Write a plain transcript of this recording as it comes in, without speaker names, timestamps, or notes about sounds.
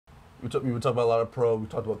we were talking about a lot of pro. We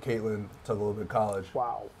talked about Caitlin. Talked a little bit of college.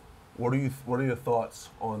 Wow. What are your thoughts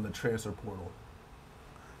on the transfer portal?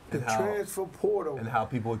 Transfer portal. And how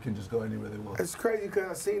people can just go anywhere they want. It's crazy because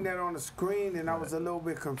I seen that on the screen and I was a little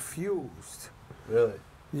bit confused. Really?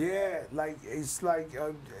 Yeah, like it's like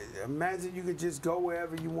imagine you could just go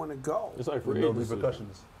wherever you want to go. It's like for no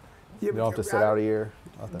repercussions. Yeah, you don't have to sit out a year.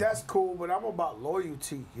 That's cool, but I'm about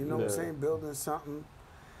loyalty. You know what I'm saying? Building something.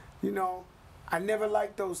 You know, I never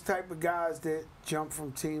liked those type of guys that jump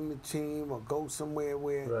from team to team or go somewhere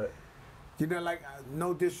where, right. You know, like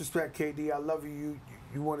no disrespect, KD. I love you.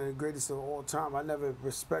 You one of the greatest of all time. I never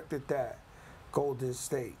respected that Golden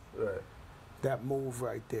State. Right. That move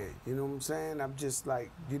right there. You know what I'm saying? I'm just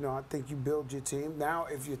like, you know, I think you build your team. Now,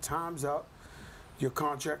 if your time's up, your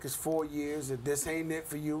contract is 4 years, if this ain't it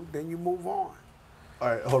for you, then you move on. All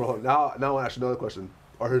right, hold on. Now I want to ask you another question.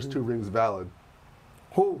 Are his 2 rings valid?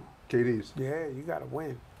 Who? KD's. Yeah, you got to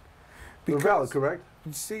win. They're valid, correct?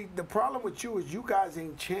 See, the problem with you is you guys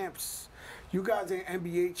ain't champs. You guys ain't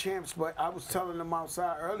NBA champs, but I was telling them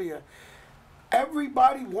outside earlier,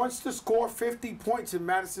 everybody wants to score 50 points in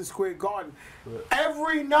Madison Square Garden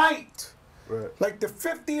every night. Right. Like the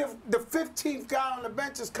 15th guy on the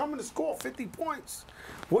bench is coming to score 50 points.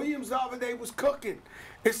 Williams the other day was cooking.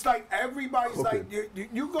 It's like everybody's like,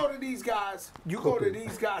 you go to these guys, go to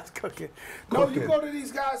these guys cooking. No, you go to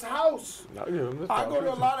these guys' house. I go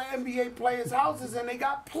to a lot of NBA players' houses and they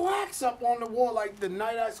got plaques up on the wall like the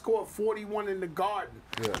night I scored 41 in the Garden.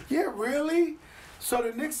 Yeah, really? So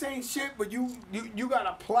the Knicks ain't shit, but you got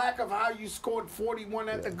a plaque of how you scored 41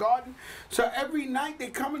 at the Garden. So every night they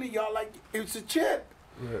coming to y'all like it's a chip.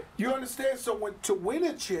 You understand? So to win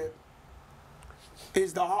a chip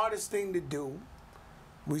is the hardest thing to do.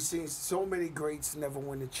 We've seen so many greats never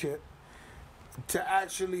win a chip. To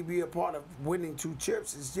actually be a part of winning 2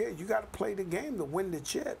 chips is, you got to play the game to win the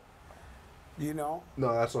chip. You know?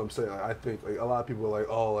 No, that's what I'm saying. Like, I think like a lot of people are like,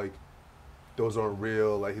 oh, like those aren't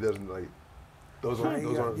real. Like he doesn't like. Those aren't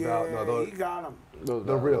valid. No, those, he got them.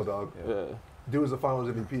 They're real, dog. Yeah. Dude was the Finals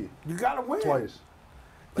MVP. You got to win. Twice.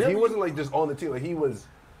 Like, he wasn't like just on the team. Like he was.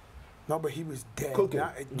 No, but he was dead. Cooking.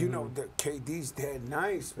 You know, the KD's dead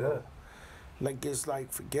nice, bro. Yeah. Like it's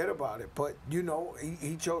like forget about it. But you know,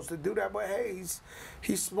 he chose to do that. But hey,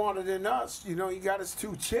 he's smarter than us. You know, he got us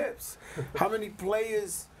 2 chips. How many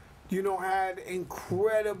players, you know, had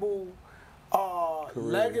incredible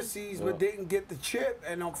legacies but didn't get the chip?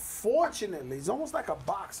 And unfortunately, it's almost like a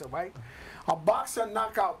boxer, right? A boxer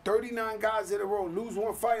knock out 39 guys in a row, lose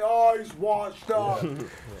 1 fight. Oh, he's washed up.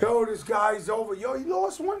 Yo, this guy's over. Yo, he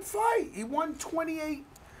lost 1 fight. He won 28.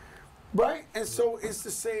 Right? And so it's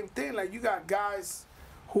the same thing. Like, you got guys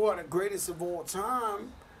who are the greatest of all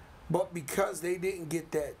time, but because they didn't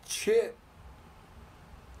get that chip,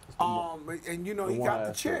 and you know, he got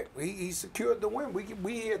the chip. He secured the win.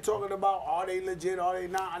 We here talking about, are they legit, are they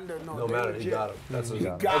not? No matter, legit. He got him. That's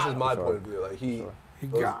just my point of view. Like, he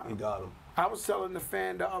got him. I was telling the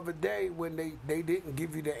fan the other day when they didn't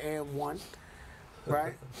give you the and 1,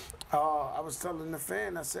 right? I was telling the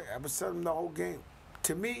fan, I was telling him the whole game.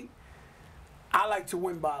 To me, I like to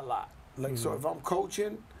win by a lot. Like, so if I'm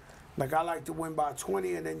coaching, like I like to win by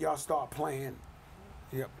 20 and then y'all start playing.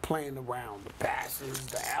 Playing around, the passes,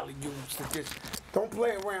 the alley-oops, don't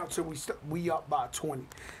play around till we up by 20.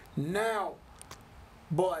 Now,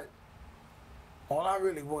 but all I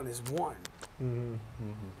really want is 1.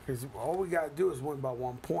 Because all we got to do is win by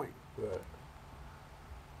 1 point. Right.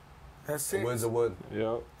 That's it. Win's a win.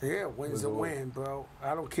 Yeah, win's a win, bro.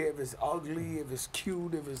 I don't care if it's ugly, if it's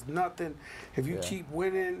cute, if it's nothing. If you keep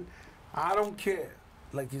winning, I don't care.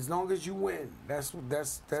 Like, as long as you win, that's.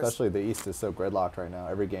 Especially the East is so gridlocked right now.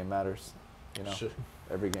 Every game matters. You know,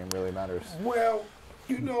 every game really matters. Well,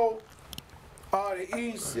 you know, the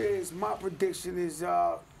East is, my prediction is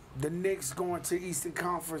the Knicks going to Eastern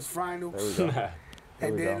Conference Finals. There we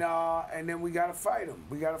go. And then we gotta fight them.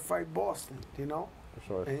 We gotta fight Boston. You know. For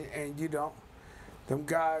sure. And you know, them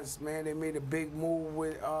guys, man, they made a big move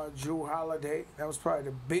with Drew Holiday. That was probably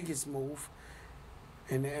the biggest move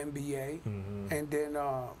in the NBA. And then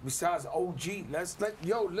besides OG,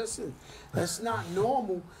 listen, that's not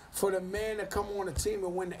normal for the man to come on a team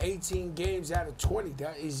and win 18 games out of 20.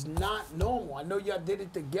 That is not normal. I know y'all did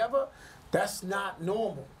it together. That's not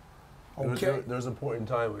normal. Okay. There was a point in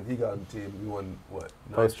time when he got on the team, we won, what?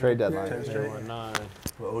 Post-trade deadline. 10 straight. 9.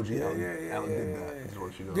 Well, OG Allen did that. Is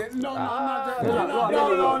what you know. No.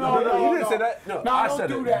 You didn't say that. No, I said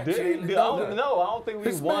don't do it. that. No, I don't think we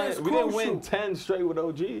This won. man's We didn't win crucial. 10 straight with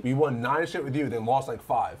OG. We won 9 straight with you, then lost like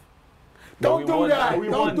 5. Don't do that. We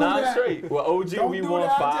Don't won do 9 that. straight. Well, OG, Don't we do won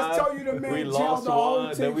that. 5. I just tell you the man we jailed lost the whole 1,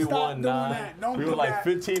 team. then we Stop won doing 9. that. Don't we do were like that.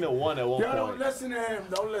 15-1 at one Yo, point. don't listen to him.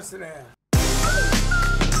 Don't listen to him.